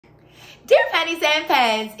Dear Pennies and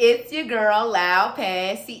Pens, it's your girl,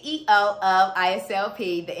 Loudest, CEO of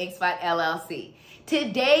ISLP, the InkSpot LLC.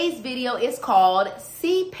 Today's video is called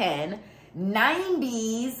C-Pen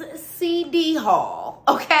 90s CD Haul,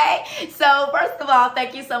 okay? So first of all,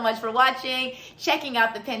 thank you so much for watching, checking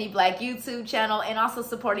out the Penny Black YouTube channel, and also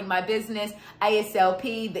supporting my business,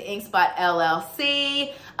 ISLP, the InkSpot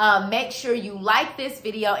LLC. Make sure you like this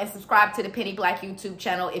video and subscribe to the Penny Black YouTube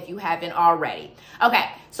channel if you haven't already. Okay,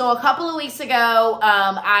 so a couple of weeks ago,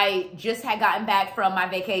 I just had gotten back from my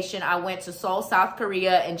vacation. I went to Seoul, South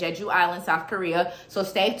Korea, and Jeju Island, South Korea. So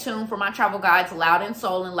stay tuned for my travel guides, Loud in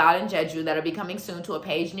Seoul and Loud in Jeju, that'll be coming soon to a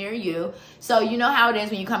page near you. So you know how it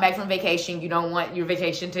is when you come back from vacation, you don't want your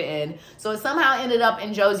vacation to end. So it somehow ended up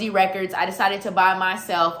in Josie Records. I decided to buy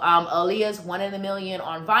myself Aaliyah's 1 in a Million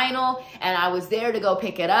on vinyl, and I was there to go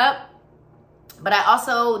pick it up. But I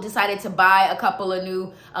also decided to buy a couple of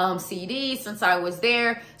new CDs since I was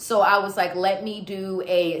there. So I was like, let me do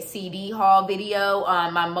a CD haul video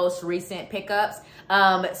on my most recent pickups.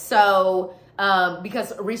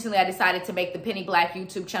 Because recently I decided to make the Penny Black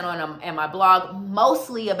YouTube channel and my blog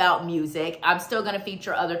mostly about music. I'm still going to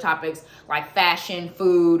feature other topics like fashion,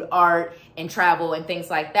 food, art, and travel and things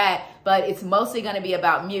like that, but it's mostly going to be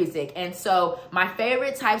about music. And so my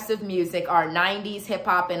favorite types of music are 90s hip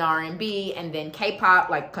hop and R&B, and then K-pop,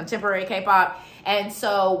 like contemporary K-pop. And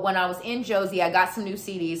so when I was in Josie, I got some new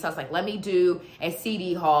CDs. So I was like, let me do a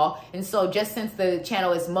CD haul. And so just since the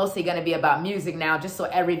channel is mostly going to be about music now, just so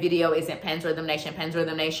every video isn't Pens Rhythm Nation,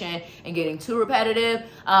 and getting too repetitive,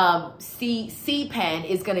 C-Pen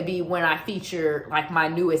is going to be when I feature like my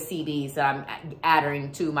newest CDs that I'm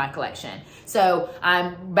adding to my collection. So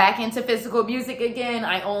I'm back into physical music again.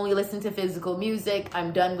 I only listen to physical music.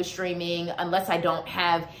 I'm done with streaming unless I don't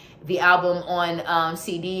have the album on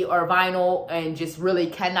CD or vinyl and just really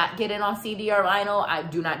cannot get it on CD or vinyl. I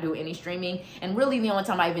do not do any streaming. And really the only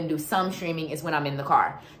time I even do some streaming is when I'm in the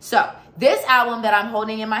car. So this album that I'm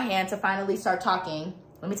holding in my hand to finally start talking,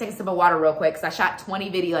 let me take a sip of water real quick because I shot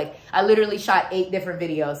 20 videos. Like I literally shot 8 different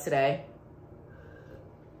videos today.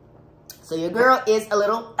 So your girl is a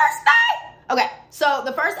little thirsty. Okay, so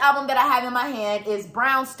the first album that I have in my hand is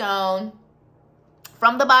Brownstone,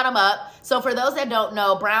 From the Bottom Up. So for those that don't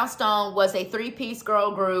know, Brownstone was a 3-piece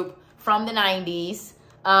girl group from the 90s.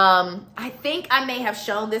 I think I may have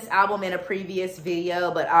shown this album in a previous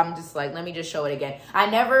video, but I'm just like, let me just show it again.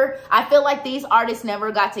 I feel like these artists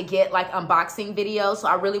never got to get like unboxing videos, so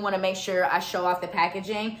I really want to make sure I show off the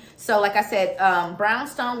packaging. So like I said,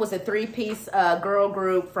 Brownstone was a 3-piece girl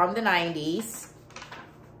group from the 90s.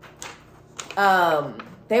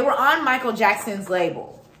 They were on Michael Jackson's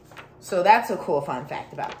label. So that's a cool fun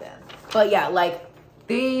fact about them. But yeah, like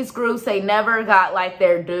these groups, they never got like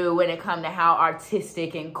their due when it come to how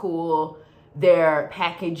artistic and cool their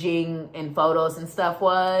packaging and photos and stuff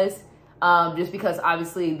was. Just because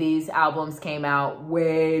obviously these albums came out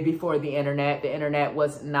way before the internet. The internet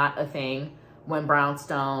was not a thing when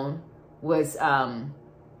Brownstone was out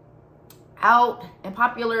and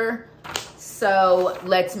popular. So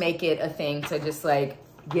let's make it a thing to just like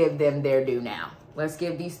give them their due now. Let's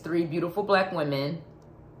give these 3 beautiful black women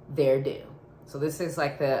their due. So this is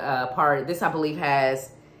like the part, this I believe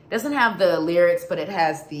doesn't have the lyrics, but it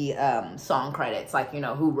has the song credits, like, you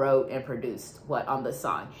know, who wrote and produced what on the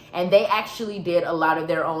song. And they actually did a lot of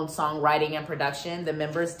their own songwriting and production, the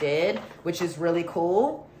members did, which is really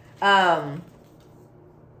cool. And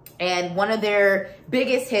one of their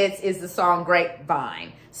biggest hits is the song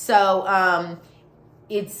Grapevine. So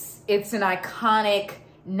it's an iconic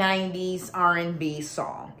 90s R&B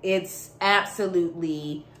song. It's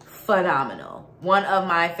absolutely phenomenal. One of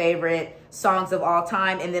my favorite songs of all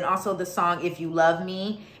time. And then also the song If You Love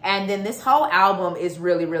Me. And then this whole album is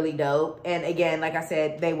really, really dope. And again, like I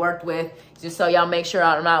said, they worked with, just so y'all make sure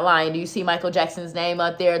I'm not lying, do you see Michael Jackson's name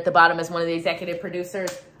up there at the bottom as one of the executive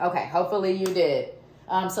producers? Okay, hopefully you did.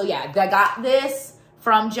 So yeah, I got this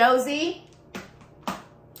from Josie.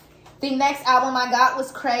 The next album I got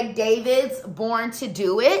was Craig David's Born to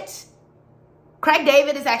Do It. Craig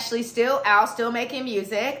David is actually still out, still making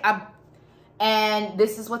music. And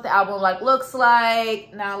this is what the album like looks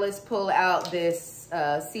like. Now let's pull out this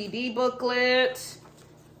CD booklet. So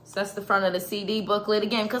that's the front of the CD booklet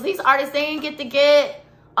again, because these artists, they didn't get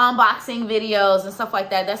unboxing videos and stuff like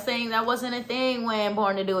that. That wasn't a thing when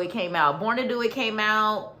Born to Do It came out. Born to Do It came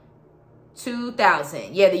out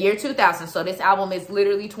 2000. Yeah, the year 2000. So this album is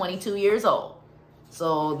literally 22 years old.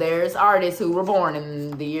 So there's artists who were born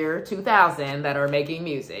in the year 2000 that are making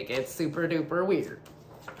music. It's super duper weird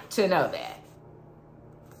to know that.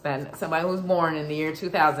 That somebody who was born in the year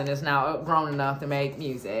 2000 is now grown enough to make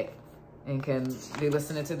music. and can be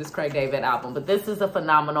listening to this Craig David album. But this is a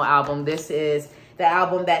phenomenal album. This is the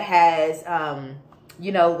album that has,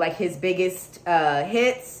 you know, like his biggest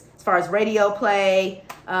hits as far as radio play,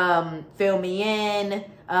 Fill Me In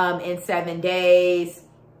 7 Days.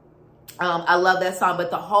 I love that song,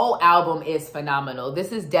 but the whole album is phenomenal.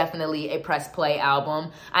 This is definitely a press play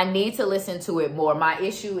album. I need to listen to it more. My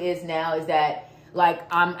issue is now is that, like,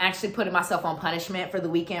 I'm actually putting myself on punishment for the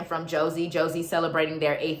weekend from Josie. Josie's celebrating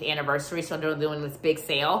their 8th anniversary, so they're doing this big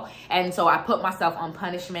sale. And so I put myself on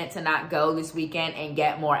punishment to not go this weekend and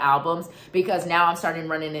get more albums, because now I'm starting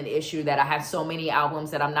running into the issue that I have so many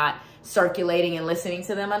albums that I'm not circulating and listening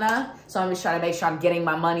to them enough. So I'm just trying to make sure I'm getting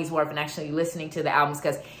my money's worth and actually listening to the albums,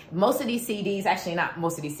 because most of these CDs, actually not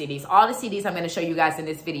most of these CDs, all the CDs I'm going to show you guys in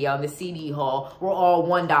this video, the CD haul, were all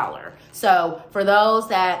 $1. So for those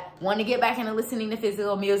that want to get back into listening to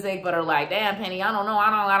physical music but are like, damn, Penny, I don't know, I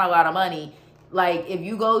don't got a lot of money. Like, if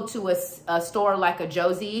you go to a store like a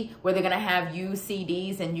Josie where they're going to have used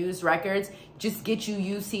CDs and used records, just get you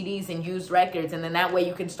used CDs and used records. And then that way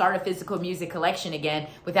you can start a physical music collection again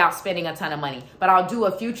without spending a ton of money. But I'll do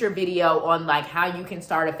a future video on like how you can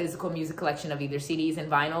start a physical music collection of either CDs and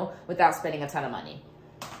vinyl without spending a ton of money.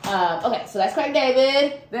 Okay, so that's Craig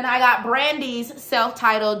David. Then I got Brandy's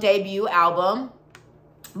self-titled debut album.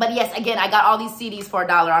 But yes, again, I got all these CDs for $1.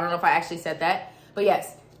 I don't know if I actually said that. But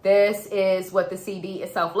yes. This is what the CD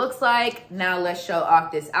itself looks like. Now let's show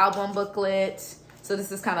off this album booklet. So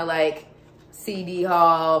this is kind of like CD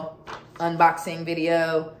haul unboxing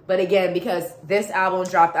video. But again, because this album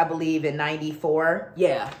dropped, I believe, in '94.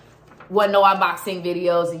 Yeah. Wasn't no unboxing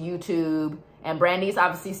videos on YouTube. And Brandy's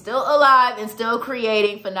obviously still alive and still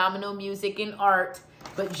creating phenomenal music and art.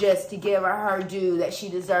 But just to give her due that she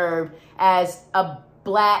deserved as a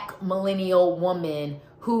Black millennial woman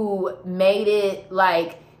who made it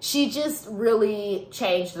like, she just really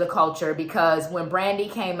changed the culture, because when Brandy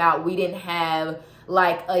came out, we didn't have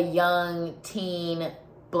like a young teen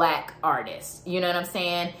Black artist. You know what I'm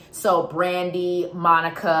saying? So Brandy,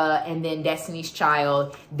 Monica, and then Destiny's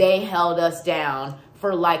Child, they held us down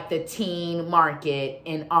for like the teen market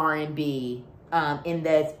in R&B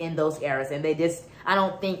in those eras. And they just, I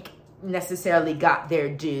don't think necessarily got their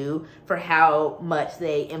due for how much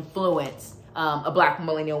they influenced a Black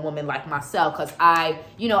millennial woman like myself, because I,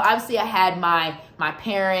 you know, obviously I had my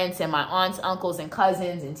parents and my aunts, uncles, and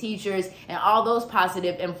cousins and teachers and all those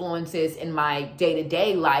positive influences in my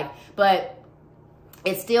day-to-day life, but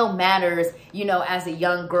it still matters, you know, as a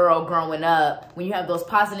young girl growing up, when you have those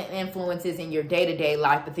positive influences in your day-to-day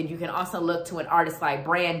life, but then you can also look to an artist like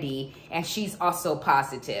Brandy, and she's also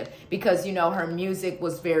positive because, you know, her music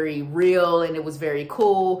was very real and it was very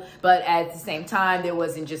cool, but at the same time, there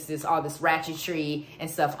wasn't just all this ratchetry and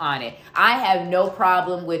stuff on it. I have no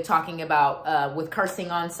problem with talking about, with cursing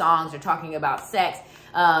on songs or talking about sex,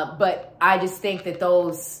 but I just think that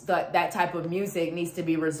that type of music needs to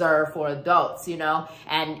be reserved for adults, you know,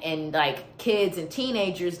 and like kids and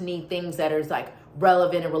teenagers need things that are like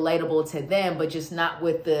relevant and relatable to them, but just not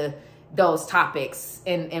with those topics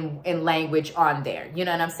and language on there. You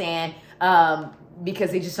know what I'm saying?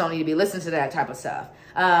 Because they just don't need to be listening to that type of stuff.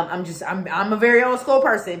 I'm a very old school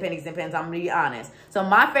person, Pennies and Pens, I'm gonna be honest. So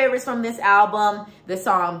my favorites from this album, the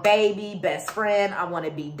song Baby, Best Friend, I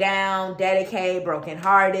Wanna Be Down, Dedicate, Broken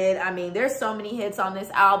Hearted. I mean, there's so many hits on this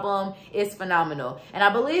album. It's phenomenal. And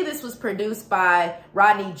I believe this was produced by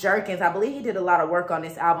Rodney Jerkins. I believe he did a lot of work on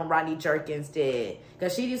this album, Rodney Jerkins did.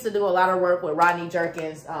 Because she used to do a lot of work with Rodney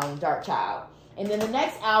Jerkins' Dark Child. And then the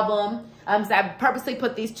next album, so I purposely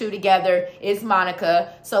put these two together, is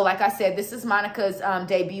Monica. So like I said, this is Monica's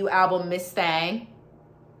debut album, Miss Thang.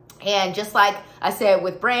 And just like I said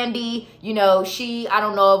with Brandy, you know, I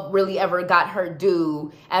don't know if really ever got her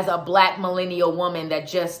due as a Black millennial woman that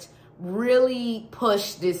just really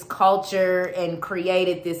pushed this culture and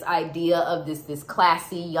created this idea of this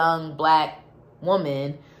classy young Black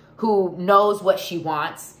woman who knows what she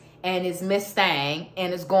wants and is Miss Thang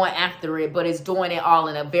and is going after it, but is doing it all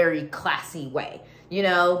in a very classy way, you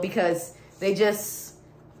know, because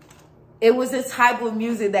it was this type of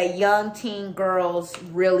music that young teen girls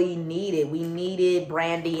really needed. We needed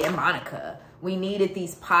Brandy and Monica. We needed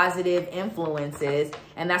these positive influences,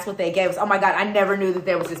 and that's what they gave us. Oh my God, I never knew that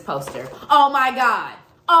there was this poster. Oh my God.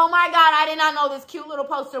 Oh my God, I did not know this cute little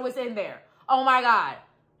poster was in there. Oh my God.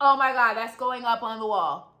 Oh my God, that's going up on the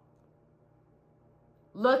wall.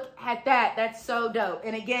 Look at that. That's so dope.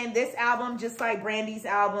 And again, this album, just like Brandy's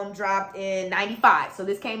album, dropped in '95. So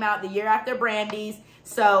this came out the year after Brandy's.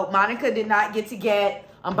 So Monica did not get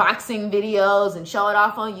unboxing videos and show it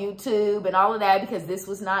off on YouTube and all of that, because this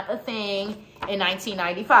was not a thing in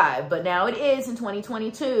 1995, but now it is in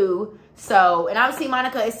 2022. So, and obviously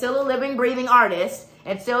Monica is still a living, breathing artist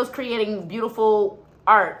and still is creating beautiful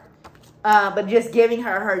art, but just giving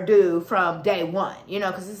her due from day one, you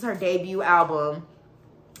know, because this is her debut album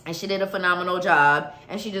and she did a phenomenal job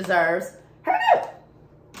and she deserves her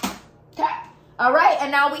due. Okay. All right,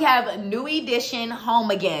 and now we have New Edition, Home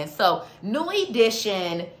Again. So New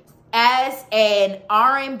Edition as an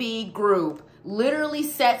R&B group literally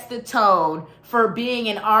sets the tone for being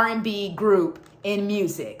an R&B group in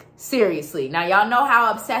music. Seriously. Now, y'all know how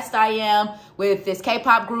obsessed I am with this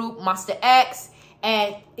K-pop group, Monsta X,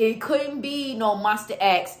 and it couldn't be no Monsta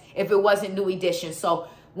X if it wasn't New Edition. So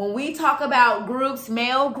when we talk about groups,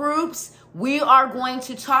 male groups, we are going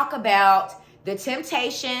to talk about the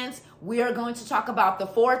Temptations. We are going to talk about the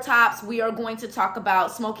Four Tops. We are going to talk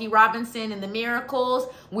about Smokey Robinson and the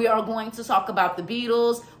Miracles. We are going to talk about the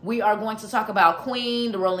Beatles. We are going to talk about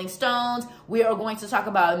Queen, the Rolling Stones. We are going to talk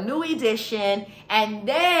about New Edition. And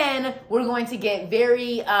then we're going to get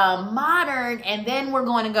very modern. And then we're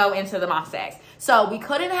going to go into the Monsta X. So we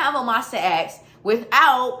couldn't have a Monsta X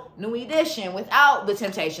without New Edition, without the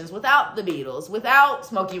Temptations, without the Beatles, without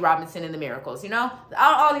Smokey Robinson and the Miracles, you know?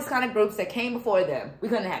 All these kind of groups that came before them. We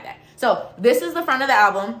couldn't have that. So this is the front of the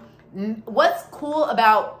album. What's cool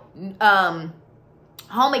about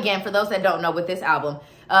Home Again, for those that don't know, with this album,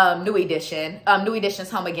 New Edition's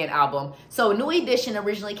Home Again album. So New Edition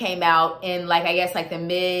originally came out in like, I guess like the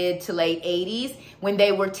mid to late 80s when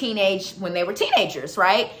they were teenagers,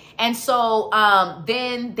 right? And so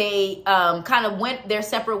then they kind of went their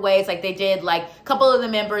separate ways. Like they did, like a couple of the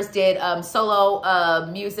members did solo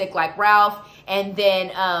music like Ralph, and then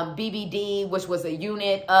BBD, which was a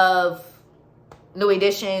unit of New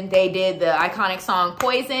Edition, they did the iconic song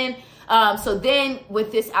Poison. So then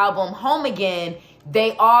with this album Home Again,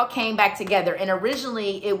 they all came back together. And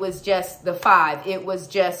originally it was just the five. It was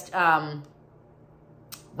just Ronnie,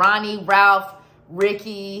 Ralph,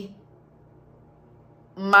 Ricky,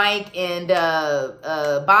 Mike, and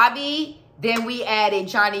Bobby. Then we added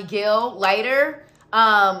Johnny Gill later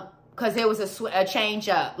because there was a change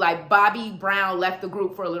up. Like Bobby Brown left the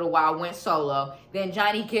group for a little while, went solo. Then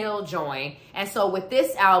Johnny Gill joined. And so with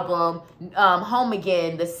this album, Home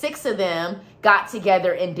Again, the six of them got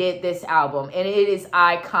together and did this album. And it is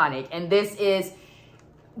iconic. And this is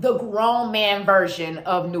the grown man version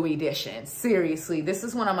of New Edition. Seriously, this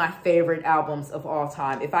is one of my favorite albums of all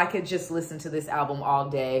time. If I could just listen to this album all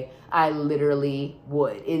day, I literally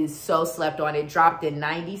would. It is so slept on. It dropped in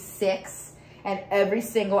 '96, and every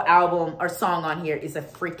single album or song on here is a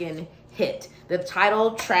freaking hit. The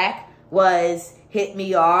title track was Hit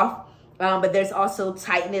Me Off, but there's also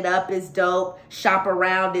Tighten It Up is dope. Shop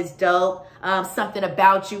Around is dope. Something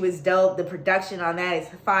About You is dope. The production on that is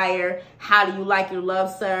fire. How Do You Like Your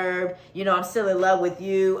Love Served? You know, I'm Still in Love with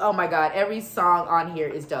You. Oh my God, every song on here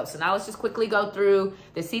is dope. So now let's just quickly go through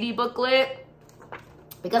the CD booklet.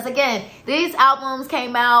 Because again, these albums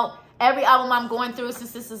came out, every album I'm going through,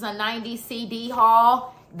 since this is a 90s CD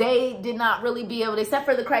haul, they did not really be able to, except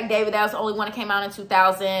for the Craig David, that was the only one that came out in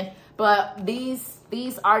 2000. But these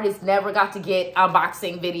artists never got to get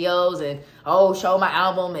unboxing videos and, oh, show my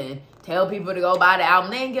album and tell people to go buy the album.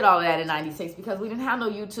 They didn't get all of that in '96 because we didn't have no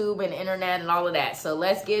YouTube and internet and all of that. So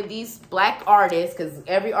let's give these black artists, because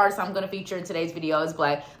every artist I'm going to feature in today's video is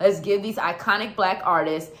black. Let's give these iconic black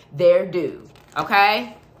artists their due,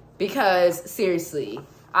 okay? Because seriously,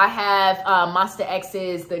 I have Monsta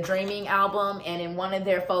X's The Dreaming album, and in one of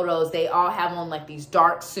their photos, they all have on like these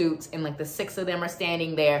dark suits, and like the six of them are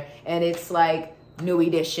standing there, and it's like New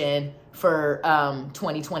Edition for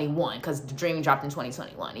 2021, because The Dreaming dropped in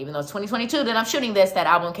 2021. Even though it's 2022 that I'm shooting this, that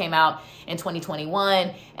album came out in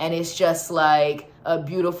 2021, and it's just like a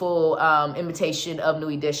beautiful imitation of New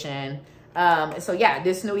Edition. So yeah,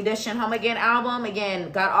 this New Edition Home Again album,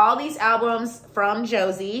 again, got all these albums from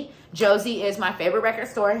Josie. Josie is my favorite record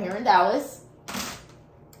store here in Dallas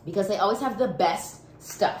because they always have the best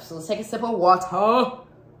stuff. So let's take a sip of water.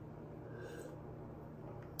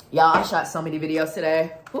 Y'all, I shot so many videos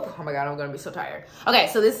today. Whew, oh my God, I'm gonna be so tired. Okay,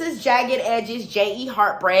 so this is Jagged Edge's J.E.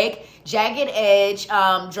 Heartbreak. Jagged Edge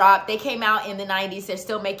dropped, they came out in the 90s. They're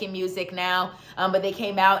still making music now, but they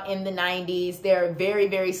came out in the 90s. They're a very,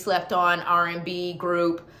 very slept on R&B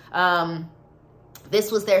group.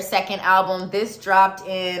 This was their second album. This dropped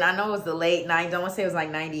in, I know it was the late 90s. I want to say it was like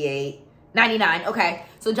 98. 99, okay.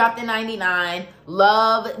 So dropped in 99.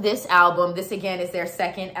 Love this album. This again is their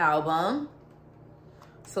second album.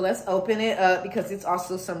 So let's open it up because it's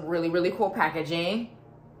also some really, really cool packaging.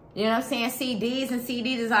 You know what I'm saying? CDs and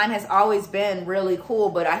CD design has always been really cool,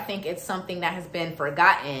 but I think it's something that has been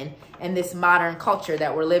forgotten in this modern culture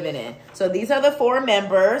that we're living in. So these are the 4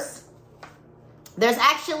 members. There's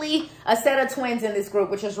actually a set of twins in this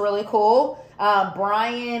group, which is really cool.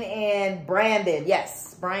 Brian and Brandon.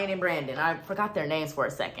 Yes, Brian and Brandon. I forgot their names for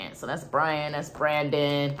a second. So that's Brian, that's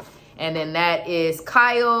Brandon. And then that is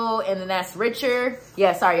Kyle, and then that's Richard.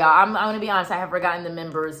 Yeah, sorry, y'all. I'm going to be honest. I have forgotten the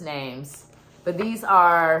members' names. But these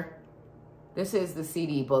are, this is the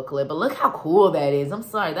CD booklet. But look how cool that is. I'm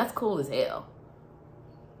sorry. That's cool as hell.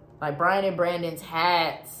 Like Brian and Brandon's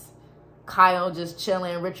hats. Kyle just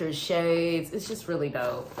chilling. Richard's shades. It's just really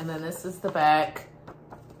dope. And then this is the back.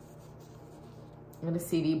 And the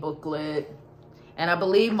CD booklet. And I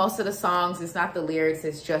believe most of the songs, it's not the lyrics.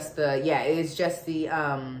 It's just the, yeah, it's just the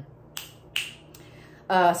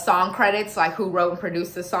song credits. Like who wrote and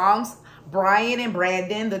produced the songs. Brian and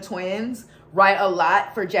Brandon, the twins, write a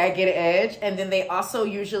lot for Jagged Edge, and then they also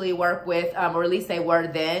usually work with, or at least they were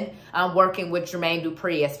then, working with Jermaine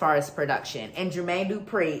Dupri as far as production. And Jermaine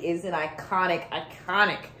Dupri is an iconic,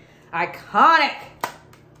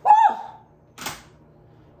 woo!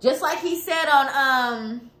 Just like he said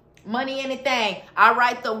on Money Anything, I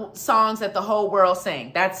write the songs that the whole world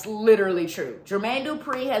sing. That's literally true. Jermaine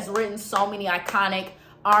Dupri has written so many iconic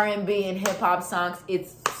R&B and hip hop songs.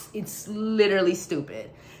 It's literally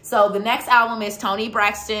stupid. So the next album is Toni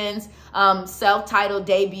Braxton's self-titled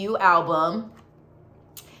debut album.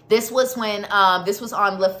 This was when, this was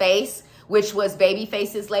on LaFace, which was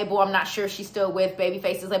Babyface's label. I'm not sure she's still with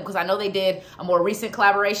Babyface's label because I know they did a more recent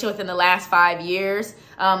collaboration within the last 5 years,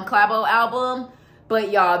 collabo album. But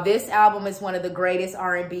y'all, this album is one of the greatest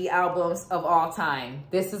R&B albums of all time.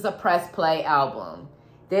 This is a press play album.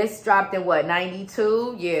 This dropped in what,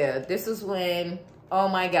 92? Yeah, this is when, oh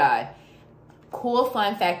my God. Cool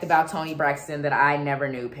fun fact about Toni Braxton that I never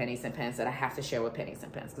knew, Pennies and Pens, that I have to share with Pennies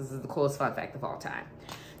and Pens. This is the coolest fun fact of all time.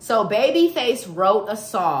 So Babyface wrote a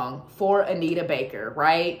song for Anita Baker,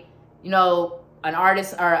 right? You know, an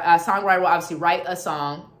artist or a songwriter will obviously write a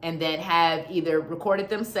song and then have either record it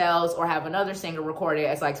themselves or have another singer record it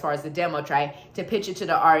as far as the demo track to pitch it to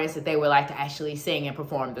the artist that they would like to actually sing and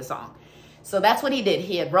perform the song. So that's what he did.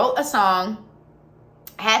 He had wrote a song,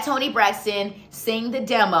 had Toni Braxton sing the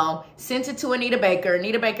demo, sent it to Anita Baker.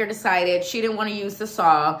 Anita Baker decided she didn't want to use the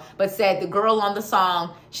song, but said the girl on the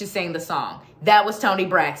song should sing the song. That was Toni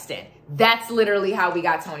Braxton. That's literally how we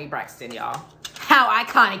got Toni Braxton, y'all. How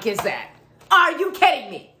iconic is that? Are you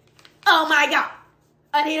kidding me? Oh my God.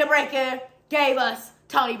 Anita Baker gave us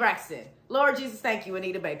Toni Braxton. Lord Jesus, thank you,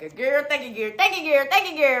 Anita Baker. Girl, thank you, girl. Thank you, girl.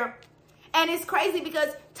 Thank you, girl. And it's crazy because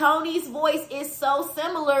Toni's voice is so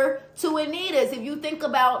similar to Anita's. If you think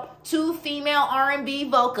about 2 female R&B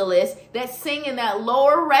vocalists that sing in that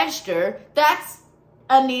lower register, that's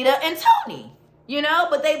Anita and Toni, you know?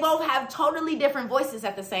 But they both have totally different voices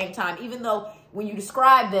at the same time, even though when you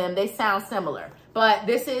describe them, they sound similar. But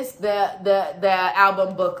this is the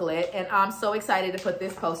album booklet, and I'm so excited to put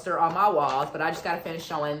this poster on my walls, but I just got to finish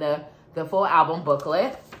showing the full album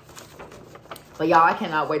booklet. But y'all, I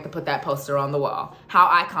cannot wait to put that poster on the wall. How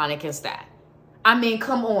iconic is that? I mean,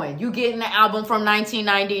 come on. You getting the album from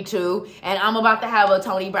 1992, and I'm about to have a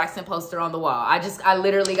Toni Braxton poster on the wall. I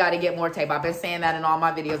literally got to get more tape. I've been saying that in all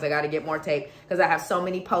my videos. I got to get more tape because I have so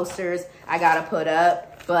many posters I got to put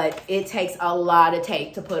up. But it takes a lot of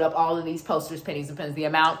tape to put up all of these posters, Pennies and Pens, the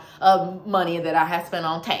amount of money that I have spent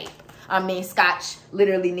on tape. I mean, Scotch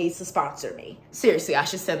literally needs to sponsor me. Seriously, I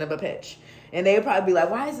should send them a pitch. And they would probably be like,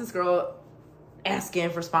 why is this girl asking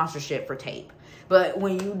for sponsorship for tape? But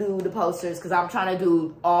when you do the posters, because I'm trying to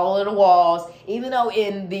do all of the walls, even though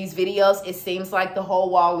in these videos it seems like the whole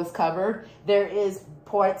wall is covered, there is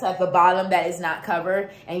parts at the bottom that is not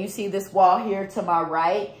covered. And you see this wall here to my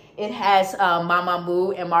right, it has Mama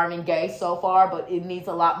Moo and Marvin Gaye so far, but it needs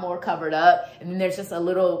a lot more covered up. And then there's just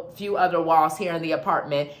a few other walls here in the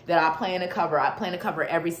apartment that I plan to cover. I plan to cover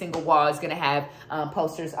every single wall is going to have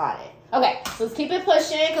posters on it. Okay, so let's keep it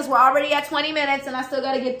pushing because we're already at 20 minutes and I still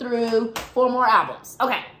got to get through 4 more albums.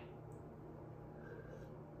 Okay.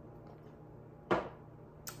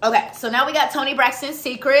 Okay, so now we got Toni Braxton's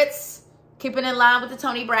Secrets. Keeping in line with the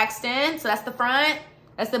Toni Braxton. So that's the front.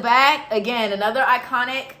 That's the back. Again, another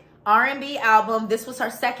iconic R&B album. This was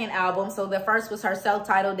her second album. So the first was her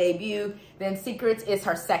self-titled debut. Then Secrets is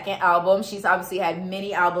her second album. She's obviously had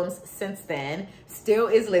many albums since then. Still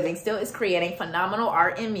is living, still is creating phenomenal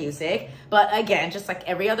art and music. But again, just like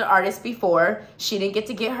every other artist before, she didn't get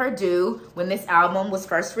to get her due when this album was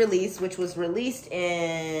first released, which was released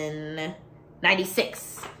in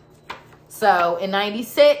 96. So in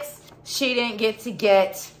 96, she didn't get to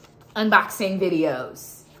get unboxing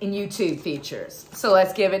videos. in YouTube features. So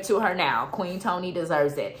let's give it to her now. Queen Toni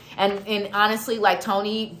deserves it. And honestly, like,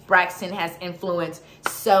 Toni Braxton has influenced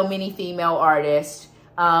so many female artists.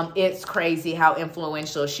 It's crazy how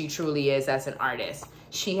influential she truly is as an artist.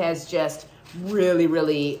 She has just really,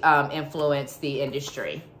 really influenced the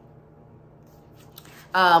industry.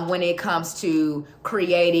 When it comes to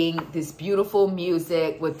creating this beautiful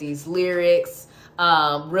music with these lyrics,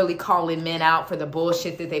 really calling men out for the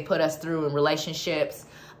bullshit that they put us through in relationships.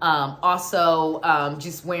 Also,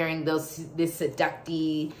 just wearing this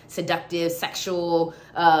seductive, sexual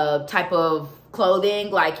type of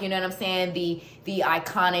clothing, like, you know what I'm saying? The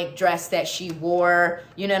iconic dress that she wore,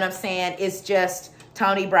 you know what I'm saying? It's just,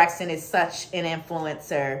 Toni Braxton is such an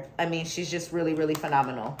influencer. I mean, she's just really, really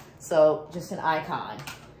phenomenal. So, just an icon.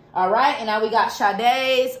 All right, and now we got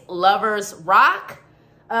Sade's Lovers Rock.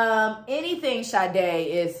 Anything Sade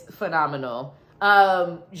is phenomenal.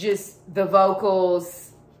 Just the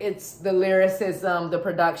vocals, it's the lyricism, the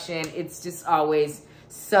production, it's just always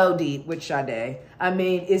so deep with Sade. I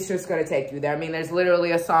mean, it's just gonna take you there. I mean, there's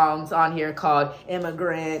literally a songs on here called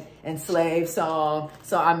Immigrant and Slave Song.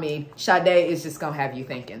 So, I mean, Sade is just gonna have you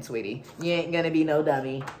thinking, sweetie. You ain't gonna be no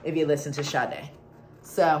dummy if you listen to Sade.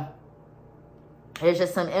 So, here's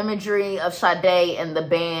just some imagery of Sade and the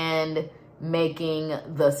band making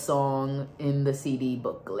the song in the CD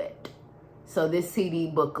booklet. So this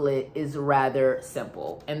CD booklet is rather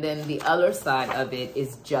simple. And then the other side of it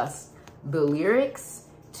is just the lyrics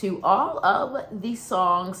to all of the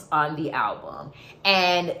songs on the album.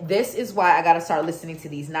 And this is why I gotta start listening to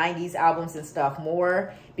these 90s albums and stuff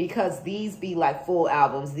more, because these be like full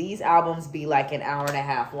albums. These albums be like an hour and a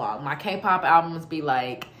half long. My K-pop albums be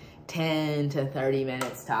like 10 to 30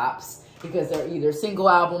 minutes tops, because they're either single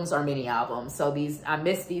albums or mini albums. So I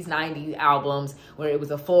missed these 90 albums where it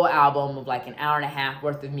was a full album of like an hour and a half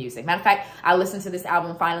worth of music. Matter of fact, I listened to this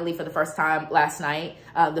album finally for the first time last night,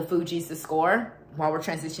 the Fugees, The Score, while we're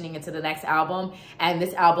transitioning into the next album. And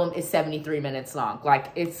this album is 73 minutes long.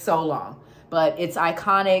 Like, it's so long, but it's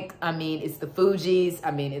iconic. I mean, it's the Fugees.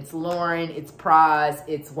 I mean, it's Lauren, it's Pras,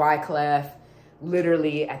 it's Wyclef,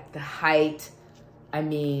 literally at the height. I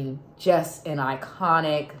mean, just an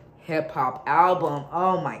iconic hip-hop album.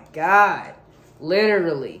 Oh my God.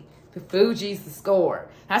 Literally. The Fugees, The Score.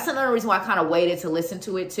 That's another reason why I kind of waited to listen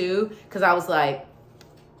to it too, because I was like,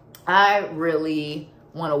 I really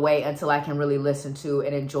want to wait until I can really listen to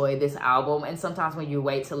and enjoy this album. And sometimes when you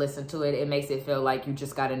wait to listen to it, it makes it feel like you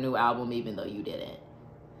just got a new album even though you didn't.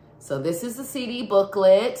 So this is the CD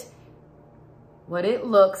booklet. What it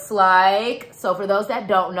looks like. So for those that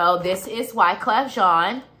don't know, this is Wyclef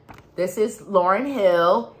Jean, this is Lauryn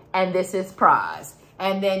Hill, and this is Pras.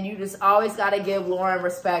 And then you just always got to give Lauren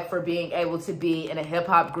respect for being able to be in a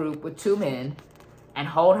hip-hop group with two men and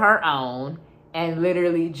hold her own and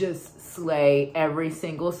literally just slay every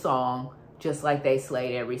single song just like they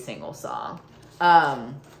slayed every single song.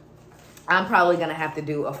 I'm probably going to have to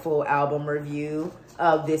do a full album review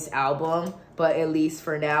of this album, but at least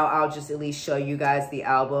for now, I'll just at least show you guys the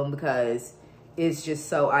album because it's just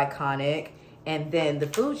so iconic. And then the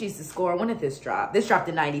Fugees, The Score, when did this drop? This dropped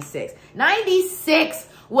in 96. 96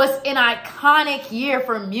 was an iconic year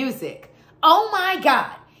for music. Oh my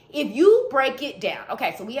God. If you break it down.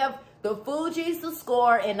 Okay, so we have the Fugees, The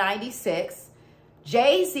Score in 96.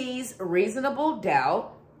 Jay-Z's Reasonable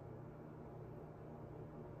Doubt.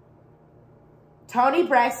 Toni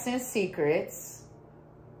Braxton's Secrets.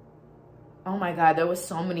 Oh my God, there was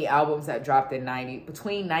so many albums that dropped in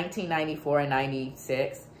between 1994 and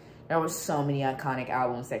 96. There were so many iconic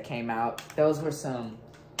albums that came out. Those were some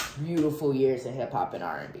beautiful years of hip hop and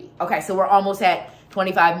R&B. Okay, so we're almost at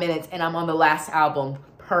 25 minutes and I'm on the last album.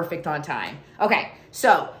 Perfect on time. Okay,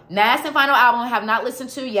 so last and final album I have not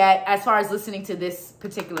listened to yet as far as listening to this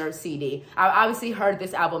particular CD. I've obviously heard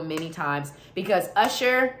this album many times because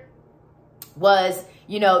Usher was,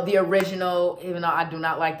 you know, the original, even though I do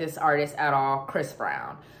not like this artist at all, Chris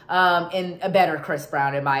Brown. And a better Chris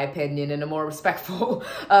Brown, in my opinion, and a more respectful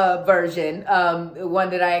version, one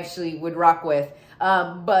that I actually would rock with.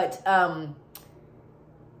 But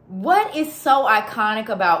what is so iconic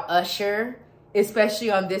about Usher,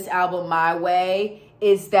 especially on this album, My Way,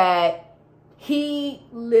 is that he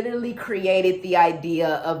literally created the idea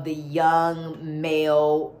of the young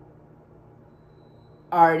male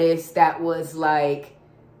artist that was like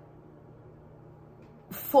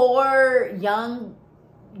for young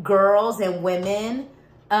girls and women,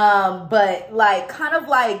 but like kind of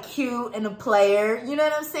like cute and a player, you know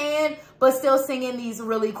what I'm saying? But still singing these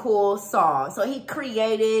really cool songs. So he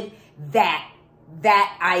created that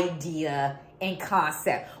idea and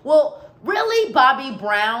concept. Well, really Bobby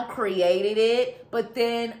Brown created it, but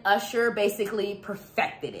then Usher basically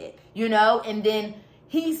perfected it, you know? And then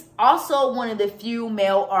he's also one of the few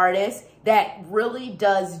male artists that really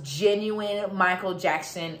does genuine Michael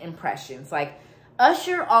Jackson impressions. Like,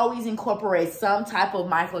 Usher always incorporates some type of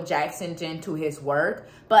Michael Jackson into his work,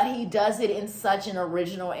 but he does it in such an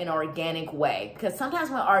original and organic way. Because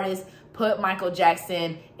sometimes when artists put Michael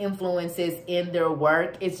Jackson influences in their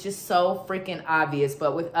work, it's just so freaking obvious.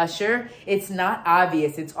 But with Usher, it's not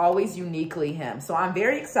obvious. It's always uniquely him. So I'm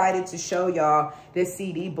very excited to show y'all this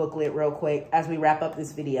CD booklet real quick as we wrap up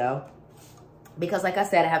this video. Because like I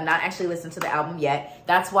said, I have not actually listened to the album yet.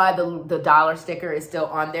 That's why the dollar sticker is still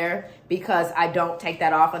on there, because I don't take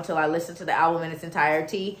that off until I listen to the album in its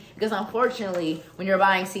entirety. Because unfortunately, when you're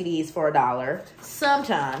buying CDs for $1,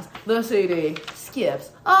 sometimes the CD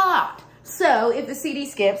skips a lot. So if the CD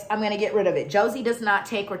skips, I'm going to get rid of it. Josie does not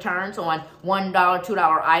take returns on $1,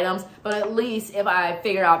 $2 items, but at least if I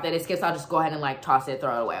figure out that it skips, I'll just go ahead and like toss it,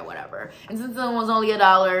 throw it away, whatever. And since the one's only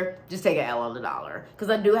 $1, just take an L on the dollar. Because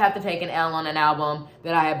I do have to take an L on an album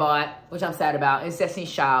that I had bought, which I'm sad about. It's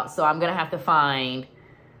Destiny's Child, so I'm going to have to find.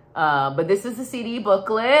 But this is the CD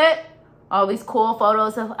booklet. All these cool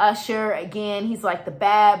photos of Usher. Again, he's like the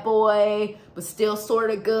bad boy, but still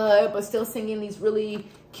sort of good, but still singing these really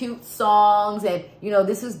cute songs. And you know,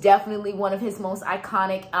 this is definitely one of his most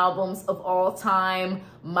iconic albums of all time,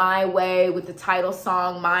 My Way, with the title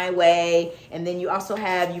song My Way. And then you also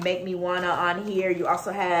have You Make Me Wanna on here. You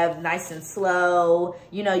also have Nice and Slow.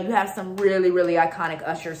 You know, you have some really, really iconic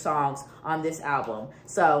Usher songs on this album.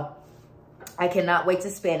 So I cannot wait to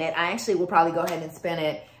spin it. I actually will probably go ahead and spin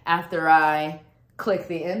it after I click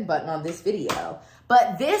the end button on this video.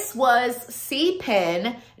 But this was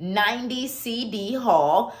C-Pen 90s CD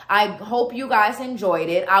haul. I hope you guys enjoyed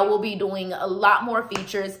it. I will be doing a lot more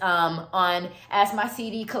features as my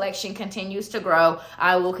CD collection continues to grow.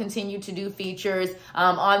 I will continue to do features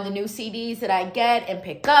on the new CDs that I get and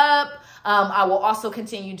pick up. I will also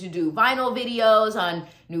continue to do vinyl videos on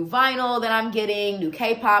new vinyl that I'm getting, new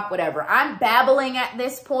K-pop, whatever. I'm babbling at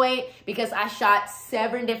this point because I shot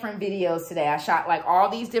 7 different videos today. I shot like all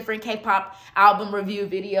these different K-pop album review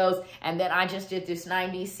videos, and then I just did this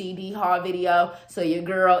 90s CD haul video. So your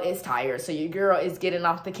girl is tired. So your girl is getting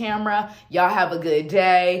off the camera. Y'all have a good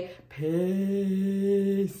day.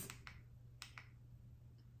 Peace.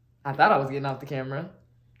 I thought I was getting off the camera.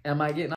 Am I getting off?